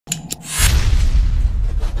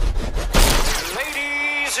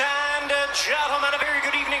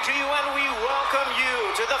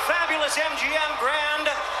Nevada's MGM Grand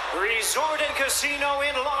Resort and Casino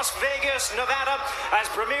in Las Vegas, Nevada, as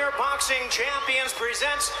Premier Boxing Champions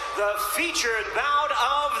presents the featured bout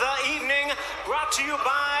of the evening, brought to you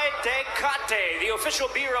by Tecate, the official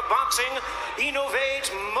beer of boxing,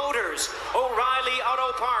 Innovate Motors, O'Reilly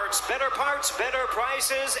Auto Parts, better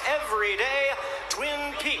prices every day,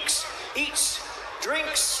 Twin Peaks, Eats,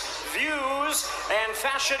 Drinks, Views, and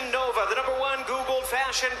Fashion Nova, the #1 Googled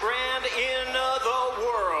fashion brand in the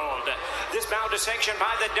world. This bout is sanctioned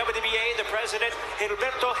by the WBA, the president,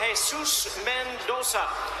 Gilberto Jesus Mendoza.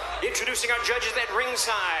 Introducing our judges at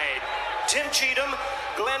ringside, Tim Cheatham,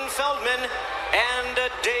 Glenn Feldman,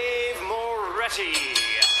 and Dave Moretti.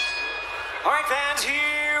 All right, fans,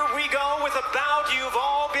 here we go with a bout you've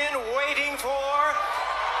all been waiting for.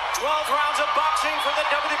 12 rounds of boxing for the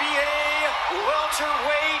WBA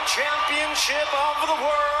Welterweight Championship of the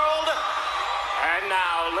world. And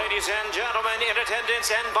now, ladies and gentlemen, in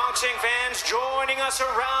attendance and boxing fans joining us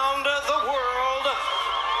around the world,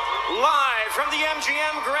 live from the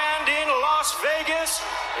MGM Grand in Las Vegas,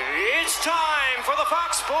 it's time for the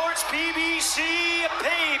Fox Sports PBC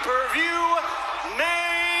pay-per-view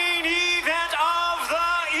main event of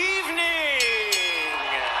the evening.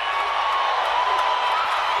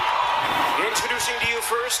 Introducing to you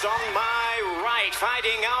first on my right,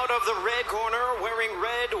 fighting out of the red corner, wearing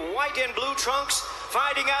red, white, and blue trunks,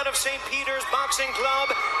 fighting out of St. Peter's Boxing Club,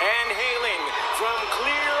 and hailing from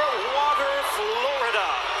Clearwater, Florida.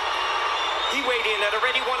 He weighed in at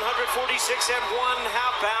already 146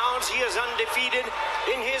 1/2 pounds. He is undefeated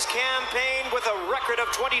in his campaign with a record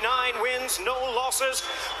of 29 wins, no losses,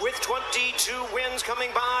 with 22 wins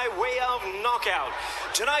coming by way of knockout.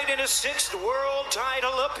 Tonight in his 6th world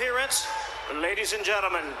title appearance, ladies and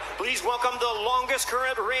gentlemen, please welcome the longest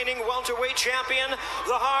current reigning welterweight champion,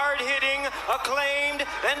 the hard-hitting, acclaimed,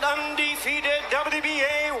 and undefeated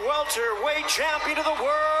WBA welterweight champion of the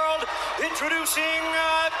world, introducing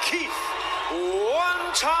Keith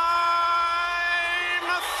one-time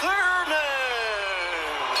Thurman.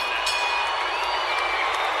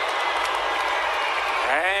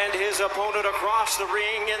 And his opponent across the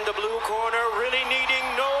ring in the blue corner, really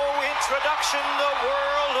needing no introduction the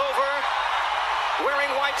world over,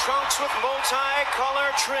 wearing white trunks with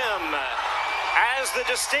multi-color trim. As the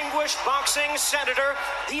distinguished boxing senator,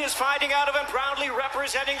 he is fighting out of and proudly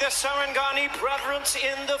representing the Sarangani province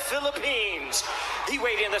in the Philippines. He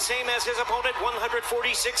weighed in the same as his opponent,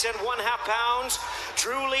 146 1/2 pounds.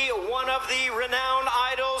 Truly one of the renowned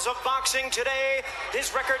idols of boxing today.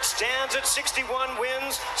 His record stands at 61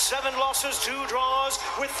 wins, 7 losses, 2 draws,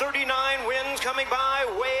 with 39 wins coming by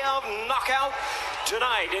way of knockout.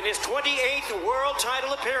 Tonight, in his 28th world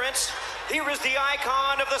title appearance, here is the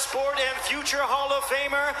icon of the sport and future Hall of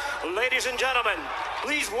Famer. Ladies and gentlemen,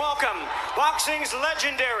 please welcome boxing's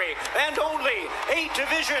legendary and only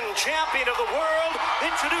 8-division champion of the world,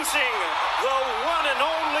 introducing the one and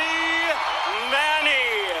only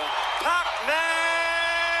Manny Pacquiao.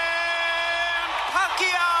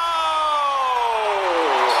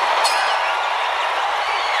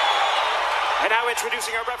 And now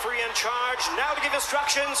introducing our referee in charge, now to give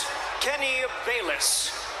instructions, Kenny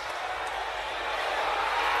Bayless.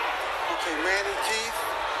 Okay, Manny, Keith.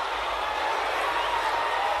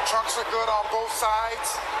 Trunks are good on both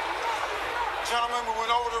sides. Gentlemen, we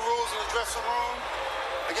went over the rules in the dressing room.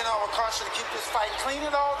 Again, I would caution to keep this fight clean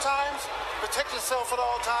at all times, protect yourself at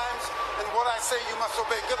all times, and what I say you must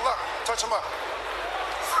obey. Good luck. Touch them up.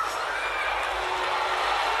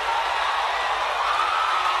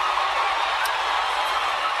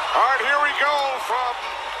 All right, here we go from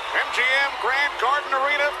MGM Grand Garden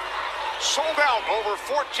Arena. Sold out, over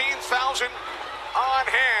 14,000 on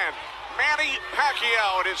hand. Manny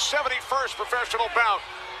Pacquiao in his 71st professional bout.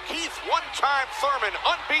 Keith one-time Thurman,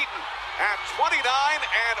 unbeaten at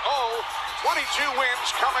 29-0, 22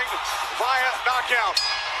 wins coming via knockout.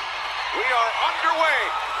 We are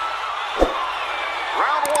underway.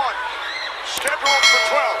 Round 1, scheduled for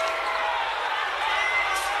 12.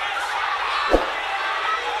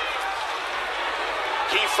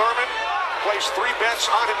 Keith Thurman placed 3 bets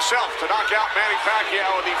on himself to knock out Manny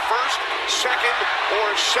Pacquiao in the 1st, 2nd,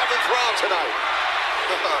 or 7th round tonight.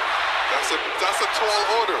 That's a tall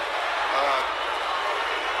order.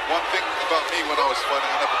 One thing about me when I was fighting,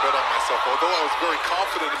 I never bet on myself. Although I was very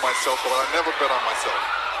confident in myself, but I never bet on myself.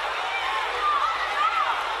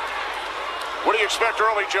 What do you expect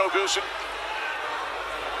early, Joe Goosen?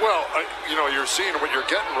 Well, you know, you're seeing what you're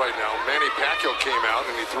getting right now. Manny Pacquiao came out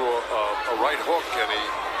and he threw a right hook and he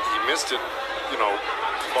missed it, you know,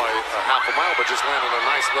 by a half a mile, but just landed a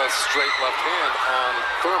nice straight left hand on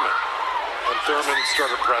Thurman. And Thurman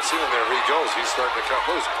started pressing, and there he goes. He's starting to cut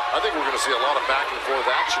loose. I think we're going to see a lot of back and forth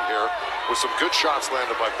action here with some good shots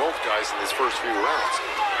landed by both guys in these first few rounds.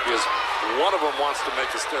 Because one of them wants to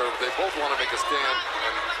make a stand. They both want to make a stand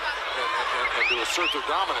and to assert their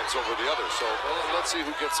dominance over the other. So let's see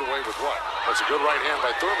who gets away with what. That's a good right hand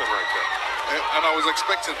by Thurman right there. And I was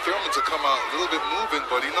expecting Thurman to come out a little bit moving,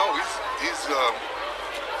 but he's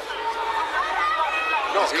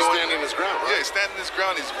standing his ground, right? Yeah, he's standing his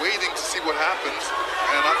ground. He's waiting to see what happens.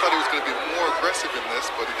 And I thought he was going to be more aggressive in this,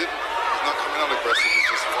 but he didn't. He's not coming out aggressive. He's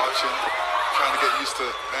just watching, trying to get used to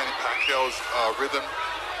Manny Pacquiao's rhythm.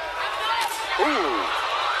 Ooh.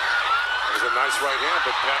 That was a nice right hand,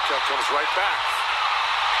 but Pacquiao comes right back.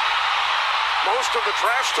 Most of the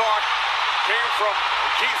trash talk came from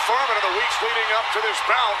Keith Thurman in the weeks leading up to this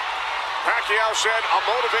bout. Pacquiao said, "I'm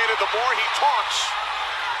motivated the more he talks.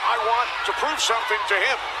 I want to prove something to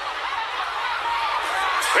him."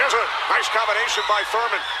 There's a nice combination by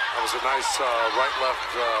Thurman. That was a nice right-left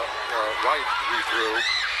right he threw.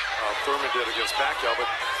 Thurman did against Pacquiao, but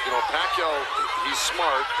you know, Pacquiao, he's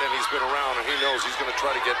smart and he's been around and he knows he's going to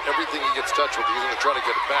try to get everything he gets touched with. He's going to try to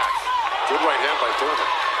get it back. Good right hand by Thurman.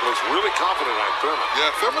 He looks really confident on Thurman. Yeah,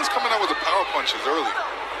 Thurman's coming out with the power punches early.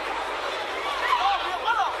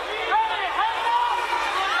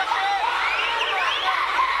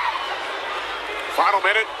 Final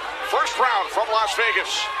minute, first round from Las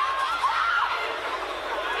Vegas.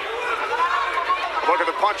 Look at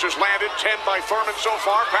the punches landed, 10 by Thurman so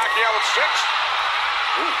far. Pacquiao at 6.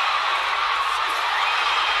 Ooh.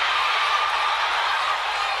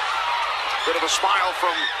 Bit of a smile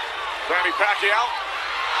from Manny Pacquiao.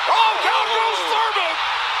 Oh, down goes Thurman!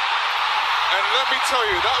 And let me tell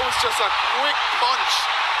you, that was just a quick punch.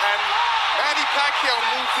 And Manny Pacquiao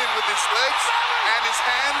moved in with his legs and his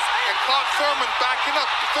hands and caught Thurman backing up.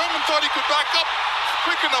 Thurman thought he could back up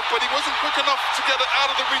quick enough, but he wasn't quick enough to get it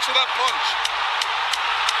out of the reach of that punch.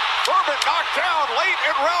 Thurman knocked down late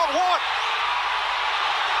in round 1.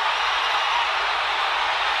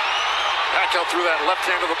 Pacquiao threw that left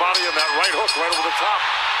hand to the body and that right hook right over the top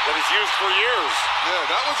that he's used for years. Yeah,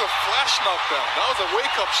 that was a flash knockdown. That was a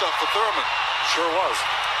wake-up shot for Thurman. Sure was.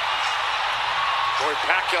 Boy,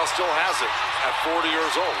 Pacquiao still has it at 40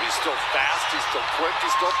 years old. He's still fast, he's still quick,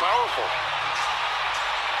 he's still powerful.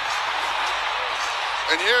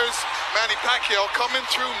 And here's Manny Pacquiao coming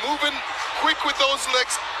through, moving quick with those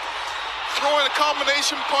legs, throwing a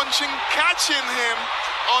combination punching, catching him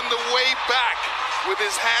on the way back with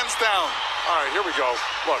his hands down. All right, here we go.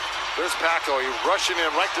 Look, there's Pacquiao. He's rushing in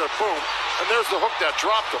right there, boom. And there's the hook that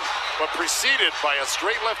dropped him, but preceded by a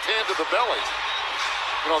straight left hand to the belly.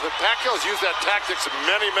 You know, the Pacquiao's used that tactics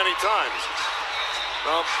many, many times.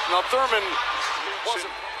 Now Thurman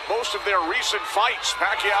Wasn't most of their recent fights.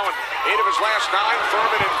 Pacquiao in 8 of his last 9,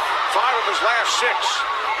 Thurman in 5 of his last 6.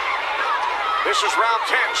 This is round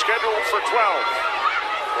 10, scheduled for 12.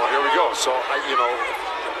 Well, here we go. So,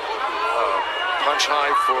 punch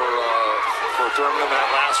high for Thurman in that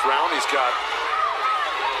last round. He's got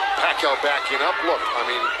Pacquiao backing up. Look, I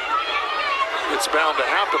mean, it's bound to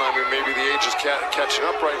happen. I mean, maybe the age is catching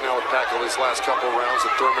up right now with Pacquiao these last couple of rounds,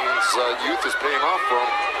 and Thurman's youth is paying off for him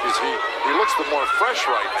because he looks the more fresh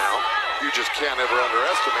right now. You just can't ever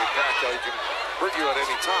underestimate Pacquiao. He can hurt you at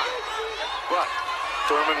any time. But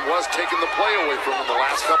Thurman was taking the play away from him the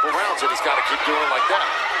last couple of rounds, and he's got to keep doing like that.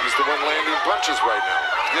 He's the one landing punches right now.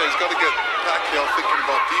 Yeah, he's got to get Pacquiao thinking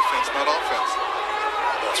about defense, not offense.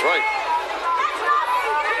 That's right.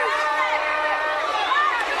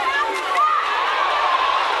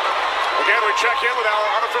 Again, we check in with our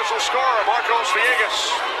unofficial scorer, Marcos Villegas.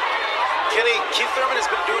 Kenny, Keith Thurman has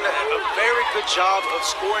been doing a very good job of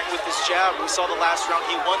scoring with his jab. We saw the last round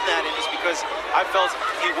he won that, and it's because I felt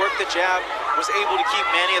he worked the jab, was able to keep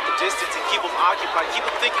Manny at the distance and keep him occupied, keep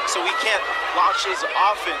him thinking so he can't launch his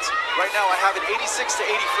offense. Right now I have it 86-84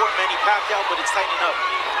 Manny Pacquiao, but it's tightening up.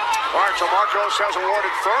 All right, so Marcos has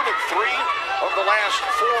awarded Thurman 3 of the last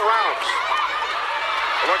 4 rounds.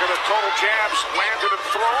 Look at the total jabs landed and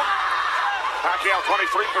thrown. Pacquiao 23%,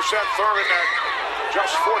 Thurman at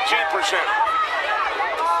just 14%.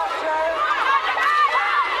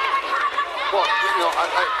 Well,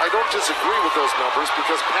 I don't disagree with those numbers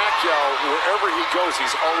because Pacquiao, wherever he goes,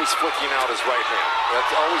 he's always flicking out his right hand. That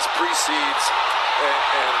always precedes,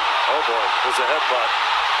 and oh boy, there's a headbutt.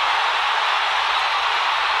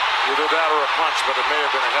 Either that or a punch, but it may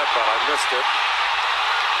have been a headbutt. I missed it.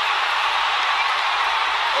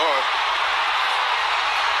 Oh.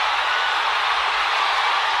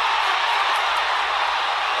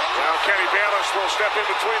 Now Kenny Bayless will step in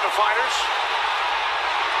between the fighters.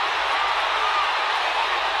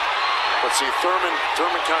 But But see, Thurman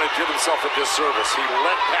kind of did himself a disservice. He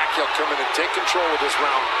let Pacquiao come in and take control of this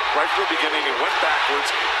round right from the beginning. He went backwards.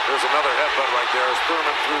 There's another headbutt right there as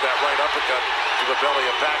Thurman threw that right uppercut to the belly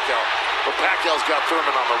of Pacquiao. But Pacquiao's got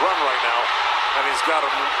Thurman on the run right now, and he's got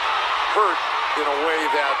him hurt in a way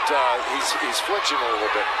that he's flinching a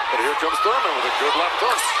little bit. But here comes Thurman with a good left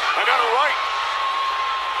hook. I got it right.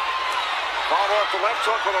 Followed off the left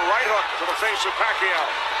hook with a right hook to the face of Pacquiao.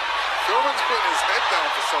 Thurman's putting his head down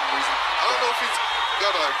for some reason. I don't know if he's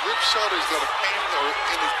got a rib shot or he's got a pain or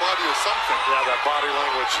in his body or something. Yeah, that body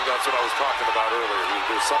language, that's what I was talking about earlier.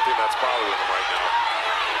 There's something that's bothering him right now.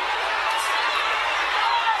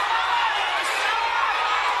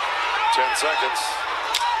 Ten seconds.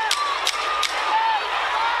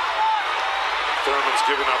 Thurman's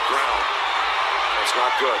giving up ground. That's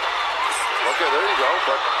not good. Okay, there you go.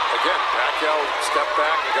 But again, Pacquiao stepped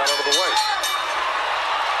back and got out of the way.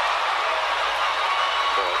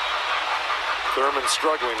 Thurman's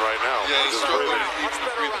struggling right now. Yeah, he's struggling. Much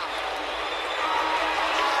better round.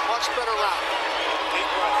 Much better round.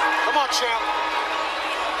 Come on, champ.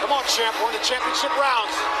 Come on, champ. We're in the championship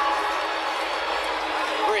rounds.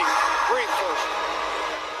 Breathe. Breathe first.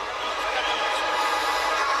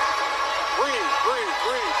 Breathe, breathe,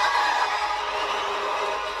 breathe.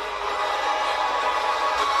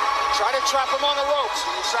 Try to trap him on the ropes.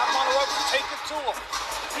 When you trap him on the ropes, take it to him.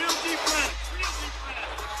 Real deep breath.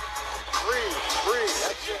 Breathe, breathe.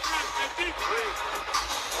 That's it. Breathe.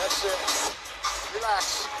 That's it.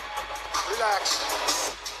 Relax. Relax.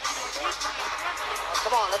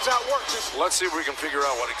 Come on, let's outwork this. Let's see if we can figure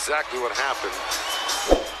out exactly what happened.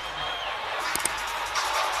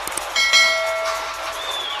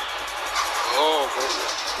 Oh,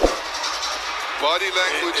 body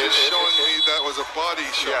language is showing me that was a body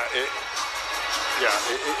shot.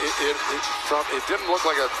 It didn't look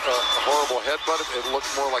like a horrible headbutt. It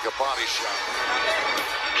looked more like a body shot.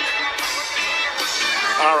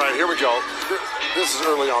 All right, here we go. This is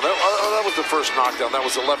early on. That was the first knockdown. That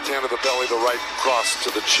was the left hand of the belly, the right cross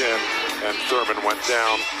to the chin, and Thurman went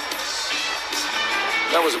down.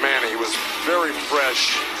 That was Manny. He was very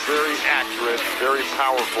fresh, very accurate, very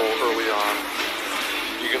powerful early on.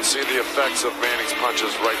 You can see the effects of Manny's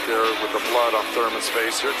punches right there with the blood on Thurman's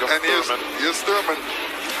face. Here comes Thurman. Here's Thurman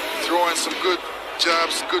throwing some good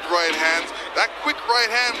jabs, good right hands. That quick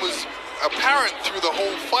right hand was apparent through the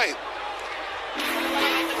whole fight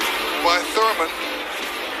by Thurman.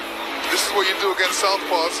 This is what you do against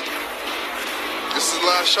southpaws. This is the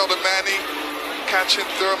last shot of Manny catching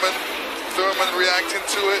Thurman. Thurman reacting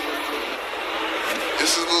to it.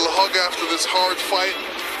 This is a little hug after this hard fight.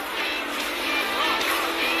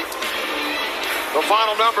 The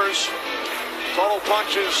final numbers, total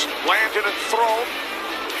punches landed and thrown.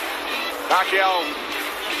 Pacquiao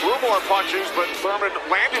threw more punches, but Thurman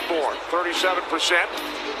landed more, 37%.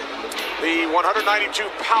 The 192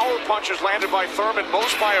 power punches landed by Thurman,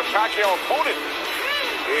 most by a Pacquiao opponent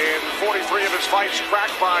in 43 of his fights,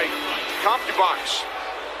 cracked by concubines.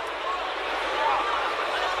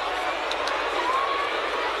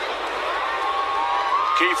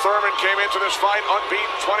 Keith Thurman came into this fight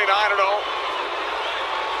unbeaten, 29-0.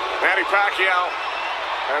 Manny Pacquiao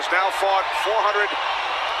has now fought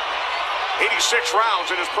 486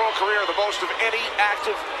 rounds in his pro career, the most of any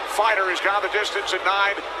active fighter. He's gone the distance in 9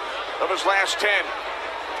 of his last 10.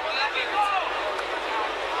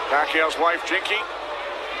 Pacquiao's wife, Jinky,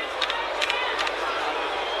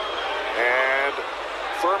 and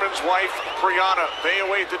Thurman's wife, Brianna. They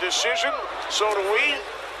await the decision. So do we.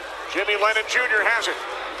 Jimmy Lennon Jr. has it.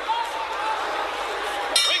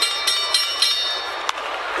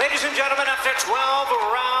 Ladies and gentlemen, after 12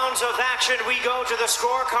 rounds of action, we go to the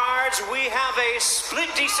scorecards. We have a split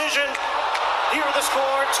decision. Here are the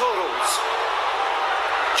score totals.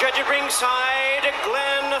 Judge at ringside,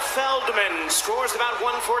 Glenn Feldman scores about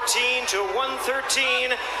 114 to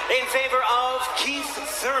 113 in favor of Keith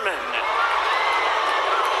Thurman.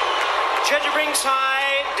 Judge at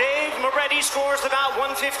ringside, Dave Moretti scores about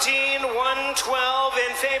 115, 112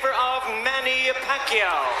 in favor of Manny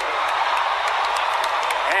Pacquiao.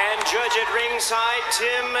 And judge at ringside,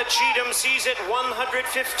 Tim Cheatham sees it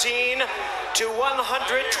 115 to 112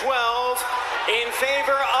 in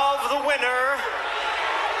favor of the winner.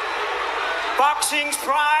 Boxing's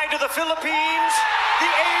pride of the Philippines, the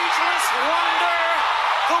ageless wonder,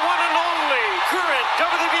 the one and only current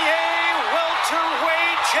WBA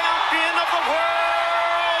welterweight champion of the world.